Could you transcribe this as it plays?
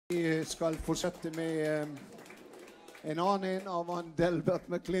Vi skal fortsette med en annen av en Delbert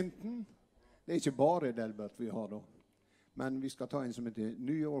med Clinton. Det er ikke bare Delbert vi har da, men vi skal ta en som heter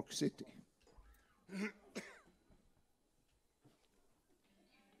New York City.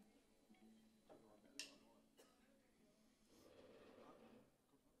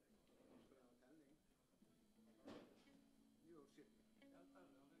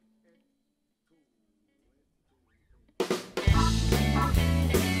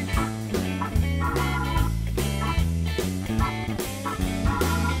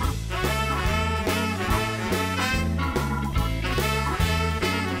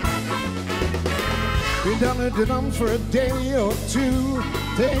 Been down at the dumps for a day or two,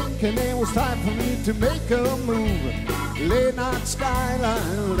 thinking it was time for me to make a move. Late night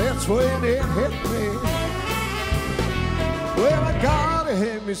skyline, that's when it hit me. Well, I gotta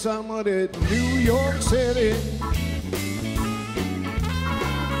hit me somewhere at New York City.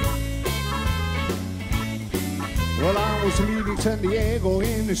 Well, I was leaving San Diego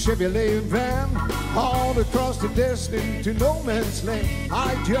in a Chevrolet van, all across the destined to no man's land.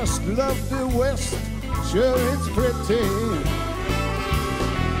 I just love the West. Sure, it's pretty,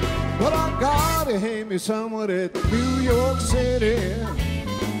 but I gotta hate me somewhere at New York City.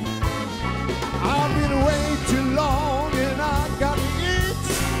 I've been away too long and I got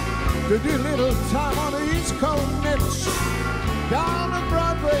itch to do a little time on the East Coast niche. Down on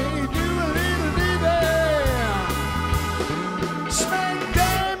Broadway, do a little ditty. Smack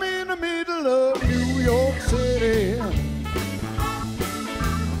dab in the middle of New York City.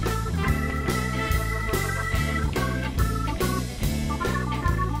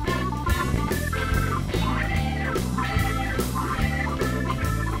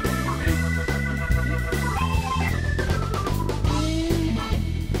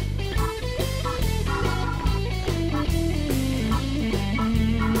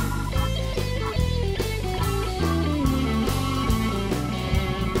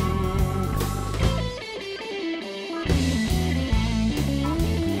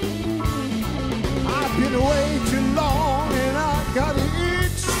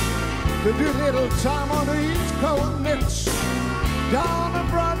 To do a little time on the East Coast niche. Down on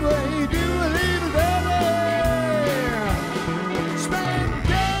Broadway, do a little ditty. Smack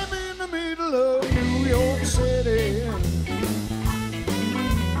dab in the middle of New York City.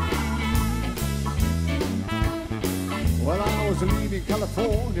 Well, I was leaving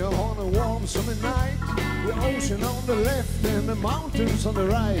California on a warm summer night. The ocean on the left and the mountains on the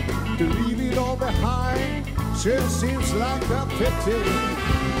right. To leave it all behind sure seems like a pity.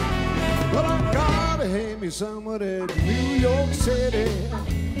 But I gotta hate me somewhere at New York City.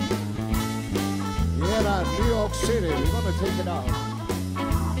 Yeah, that New York City, we're gonna take it out.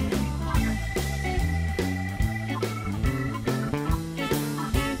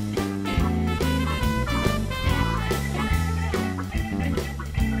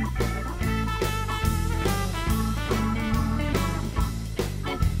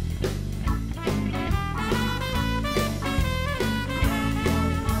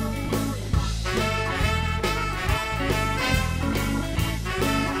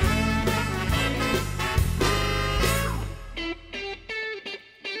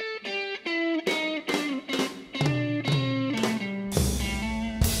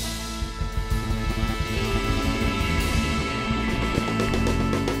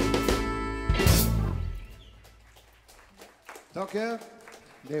 Tack.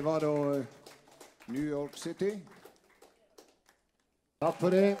 Det var då New York City. Tack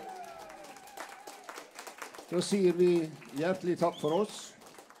för det. Då säger vi hjärtligt tack för oss.